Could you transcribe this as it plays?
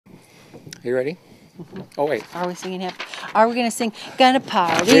You ready? Oh wait. Are we singing happy? Are we gonna sing "Gonna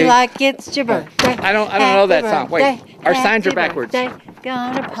Party Ready? Like It's Your Birthday"? I don't know that song. Wait, Birthday, our signs are happy backwards. birthday,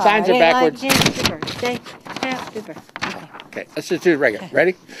 gonna party Signs are backwards. Like it's your birthday. Happy birthday. Okay, let's just do it regular.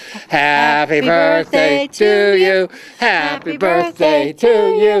 Ready? Happy birthday to you. Happy birthday to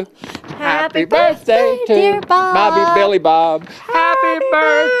you. Happy birthday to dear Bob. Bobby Billy Bob. Happy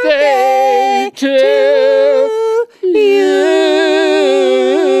birthday to you.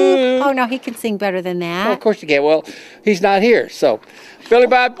 Oh no, he can sing better than Well, that. of course you can. Well, he's not here, so Billy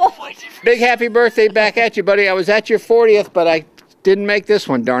Bob, big happy birthday back at you, buddy. I was at your 40th, but I didn't make this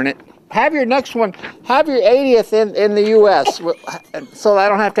one, darn it. Have your next one, have your 80th in the U.S., so I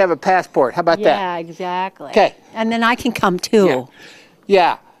don't have to have a passport. How about that? Yeah, exactly. Okay. And then I can come too.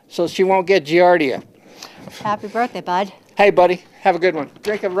 Yeah, so she won't get Giardia. Happy birthday, bud. Hey, buddy, have a good one.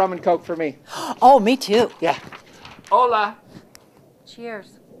 Drink a rum and Coke for me. Oh, me too. Yeah. Hola.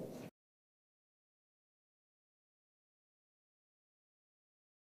 Cheers.